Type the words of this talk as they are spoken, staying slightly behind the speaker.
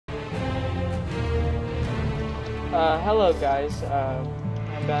Hello guys,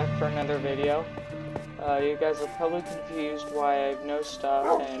 I'm back for another video. You guys are probably confused why I have no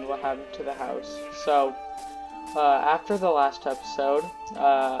stuff and what happened to the house. So, after the last episode,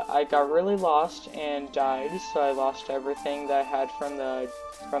 I got really lost and died, so I lost everything that I had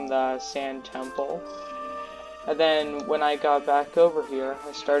from the sand temple. And then when I got back over here,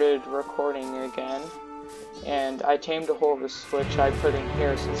 I started recording again, and I tamed a horse, which I put in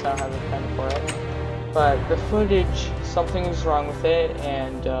here since I don't have a pen for it. But the footage, something was wrong with it,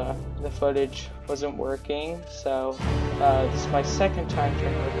 and the footage wasn't working, so this is my second time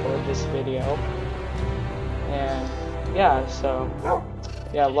trying to record this video. And yeah, so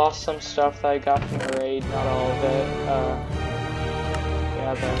yeah, lost some stuff that I got from the raid, not all of it.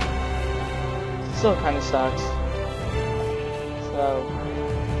 Yeah, but still kind of sucks. So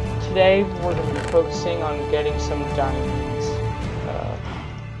today we're going to be focusing on getting some diamonds.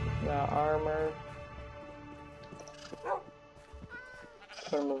 The armor.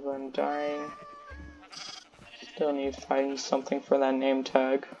 Some of them dying. Still need to find something for that name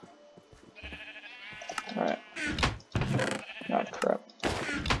tag. Alright. Not corrupt.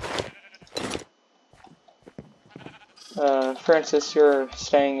 Francis, you're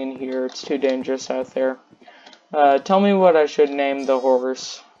staying in here. It's too dangerous out there. Tell me what I should name the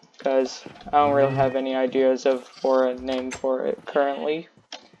horse, because I don't really have any ideas for a name for it currently.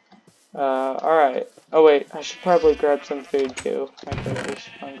 Alright. Oh wait, I should probably grab some food too. My character's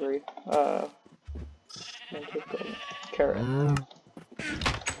hungry. Carrot.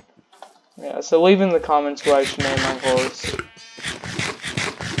 Yeah, so leave in the comments what I should name my horse.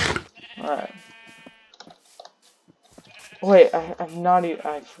 Alright. Wait, I'm not even,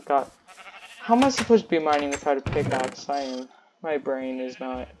 I forgot. How am I supposed to be mining without a pickaxe? My brain is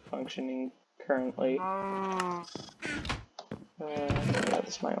not functioning currently. Yeah,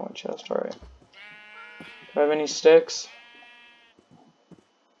 this is my only chest, alright. Do I have any sticks?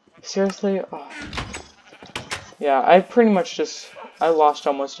 Seriously? Oh. Yeah, I pretty much I lost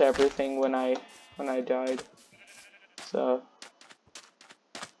almost everything when I died. So,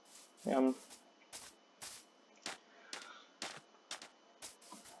 yeah.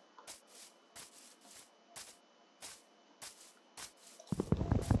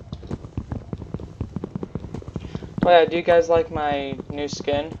 Oh yeah, do you guys like my new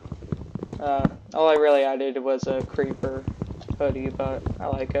skin? All I really added was a creeper hoodie, but I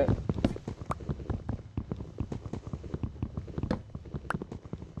like it.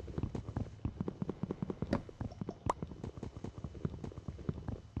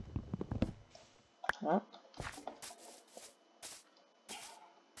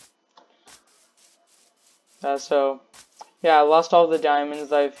 So, yeah, I lost all the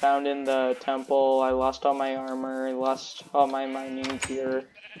diamonds I found in the temple, I lost all my armor, I lost all my mining gear,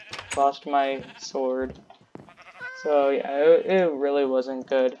 lost my sword. So, yeah, it really wasn't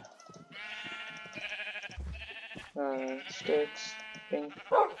good. Sticks, and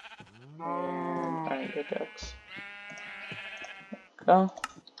iron pickaxe. Go.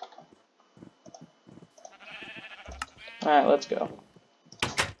 Alright, let's go.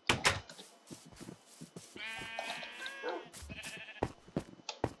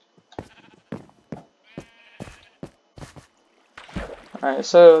 Alright,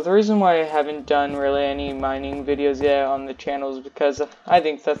 so the reason why I haven't done really any mining videos yet on the channel is because I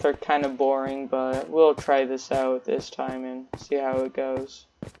think that they're kind of boring, but we'll try this out this time and see how it goes.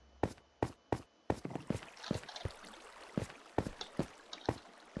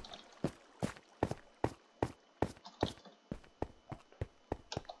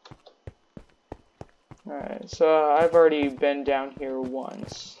 Alright, so I've already been down here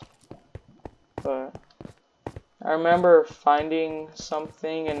once, but I remember finding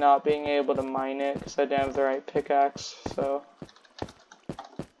something and not being able to mine it because I didn't have the right pickaxe, so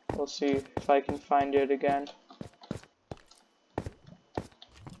we'll see if I can find it again.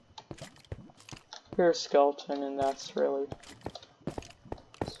 Here's a skeleton, and that's really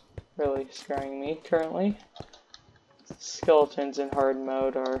scaring me currently. Skeletons in hard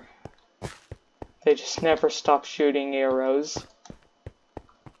mode they just never stop shooting arrows.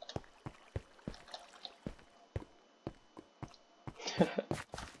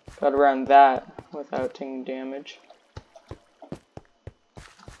 Got around that without taking damage.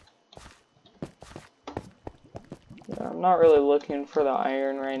 Yeah, I'm not really looking for the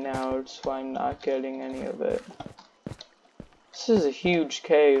iron right now, that's why I'm not getting any of it. This is a huge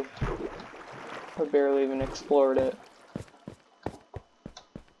cave. I barely even explored it.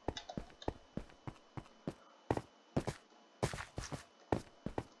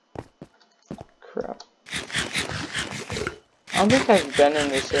 Crap. I don't think I've been in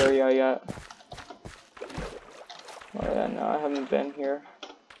this area yet. Oh yeah, no, I haven't been here.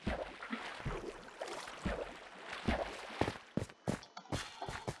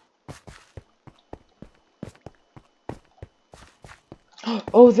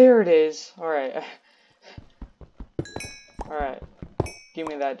 Oh, there it is. Alright. Alright. Give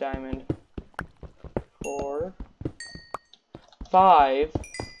me that diamond. 4, 5.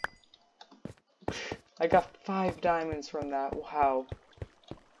 I got 5 diamonds from that. Wow.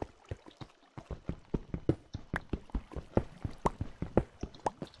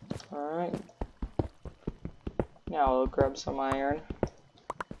 Alright. Now I'll grab some iron.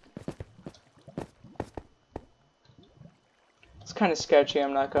 It's kind of sketchy,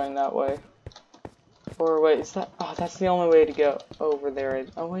 I'm not going that way. Or wait, is that... Oh, that's the only way to go over there.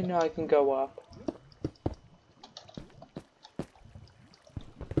 Oh wait, no, I can go up.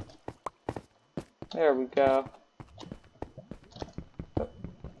 There we go.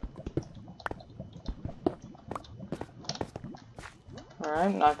 Alright,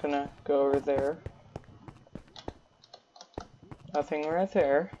 I'm not gonna go over there. Nothing right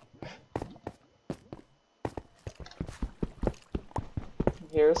there.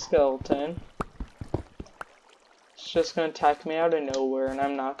 Here's a skeleton. It's just gonna attack me out of nowhere, and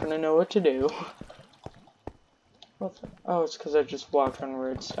I'm not gonna know what to do. What the? Oh, it's because I just walked on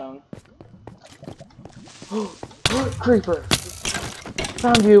redstone. Oh, creeper!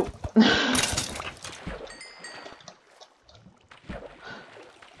 Found you!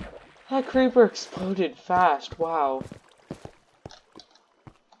 That creeper exploded fast, wow.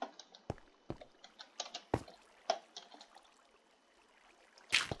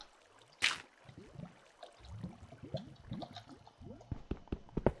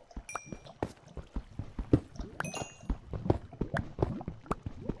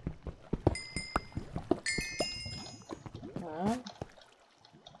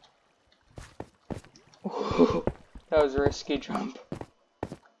 That was a risky jump.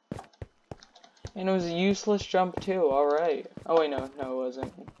 And it was a useless jump too, alright. Oh wait, no, it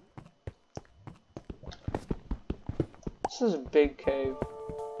wasn't. This is a big cave.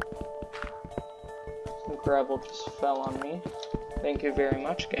 Some gravel just fell on me. Thank you very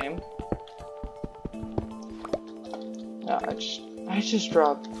much, game. No, I just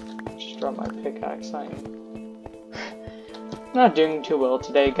dropped my pickaxe. I'm not doing too well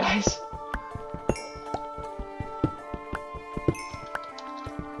today, guys.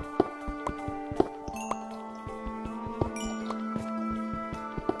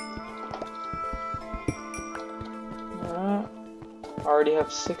 Already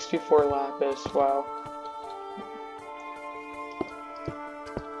have 64 lapis, wow.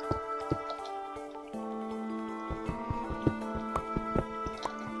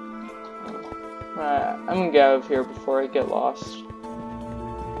 I'm gonna get out of here before I get lost.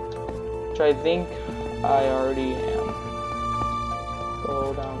 Which I think I already am.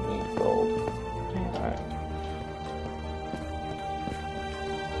 Gold, I don't need gold. Alright.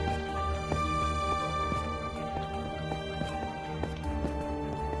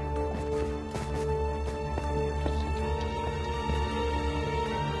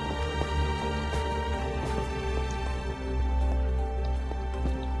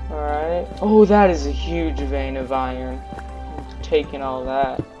 Alright. Oh, that is a huge vein of iron. I'm taking all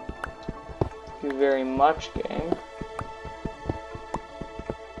that. Thank you very much, game.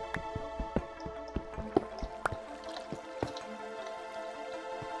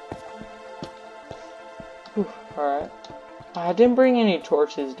 Alright. I didn't bring any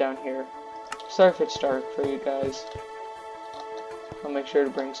torches down here. Sorry if it's dark for you guys. I'll make sure to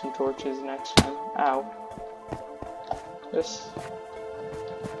bring some torches next time. Ow. This...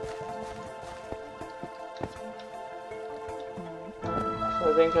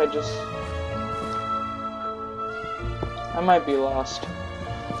 So I think I might be lost.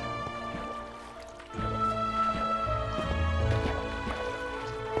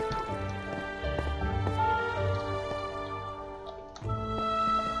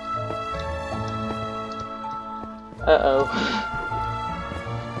 Uh-oh.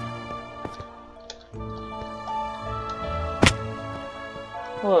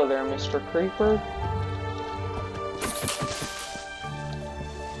 Hello there, Mr. Creeper.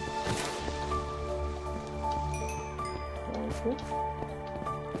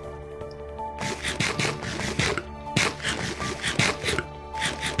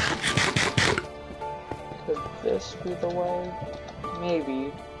 Could this be the way?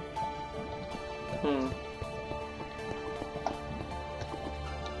 Maybe.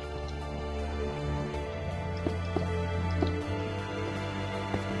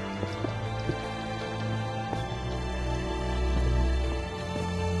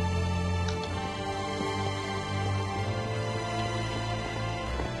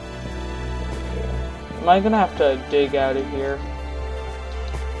 I gonna have to dig out of here?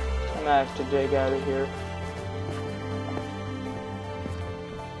 I'm gonna have to dig out of here.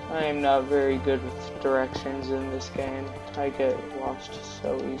 I am not very good with directions in this game. I get lost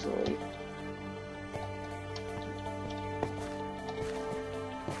so easily.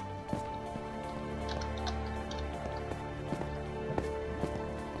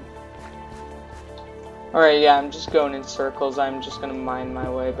 Alright, yeah, I'm just going in circles. I'm just gonna mine my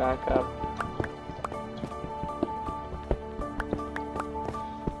way back up.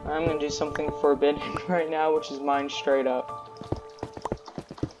 I'm gonna do something forbidden right now, which is mine straight up.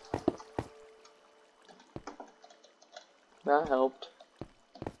 That helped.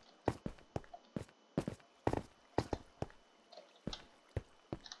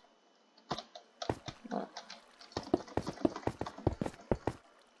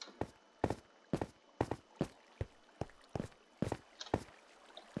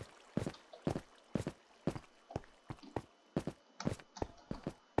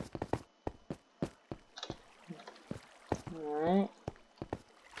 Alright.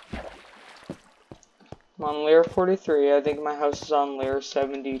 I'm on layer 43. I think my house is on layer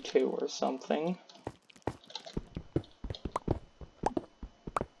 72 or something.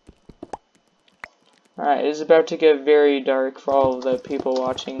 Alright, it's about to get very dark for all of the people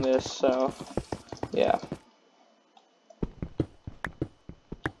watching this, so yeah.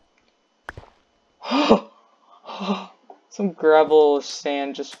 Some gravel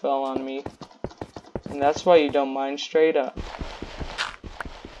sand just fell on me. And that's why you don't mine straight up.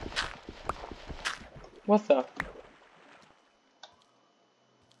 What the?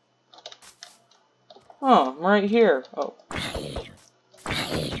 Oh, I'm right here. Oh.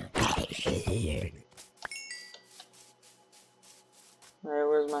 Alright,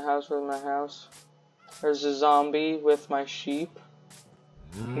 where's my house? Where's my house? There's a zombie with my sheep.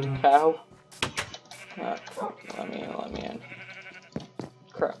 And a cow. Let me in.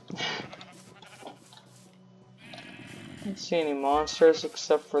 Crap. I don't see any monsters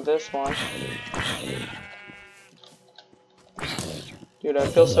except for this one. Dude, I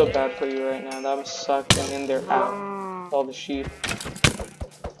feel so bad for you right now. That was sucking in there. Ow. All the sheep.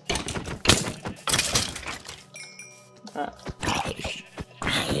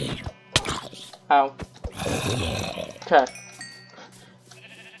 Ow. Okay.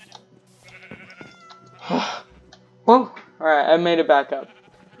 Whoa. Alright, I made it back up.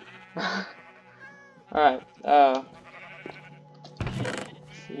 Alright, let's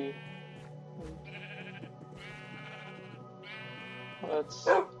see.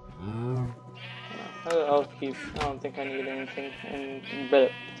 I'll keep. I don't think I need anything in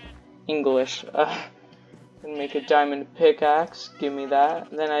English. And make a diamond pickaxe. Give me that.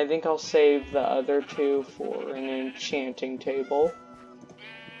 Then I think I'll save the other two for an enchanting table.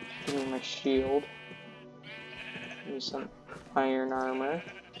 Give me my shield. Give me some iron armor.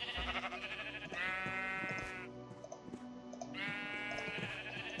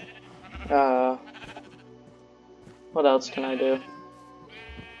 What else can I do?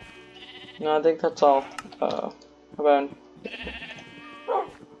 No, I think that's all. How about...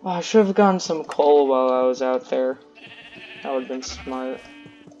 Oh, I should have gotten some coal while I was out there. That would have been smart.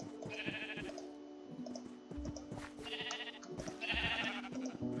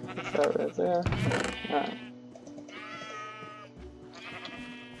 Put that right there. Alright.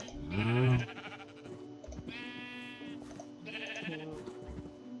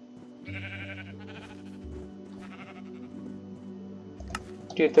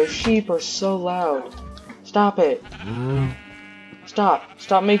 Dude, those sheep are so loud. Stop it.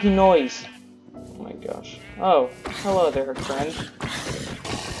 Stop making noise. Oh my gosh. Oh, hello there, friend.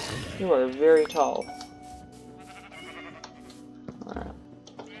 You are very tall. Alright.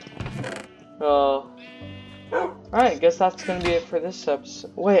 Well, alright, guess that's gonna be it for this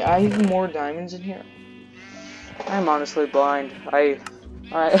episode. Wait, I have more diamonds in here? I'm honestly blind. Alright.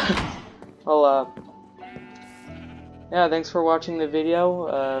 Well, yeah, thanks for watching the video.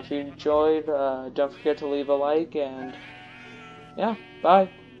 If you enjoyed, don't forget to leave a like, and yeah, bye.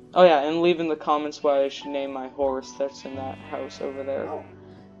 Oh yeah, and leave in the comments what I should name my horse that's in that house over there.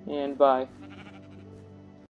 And bye.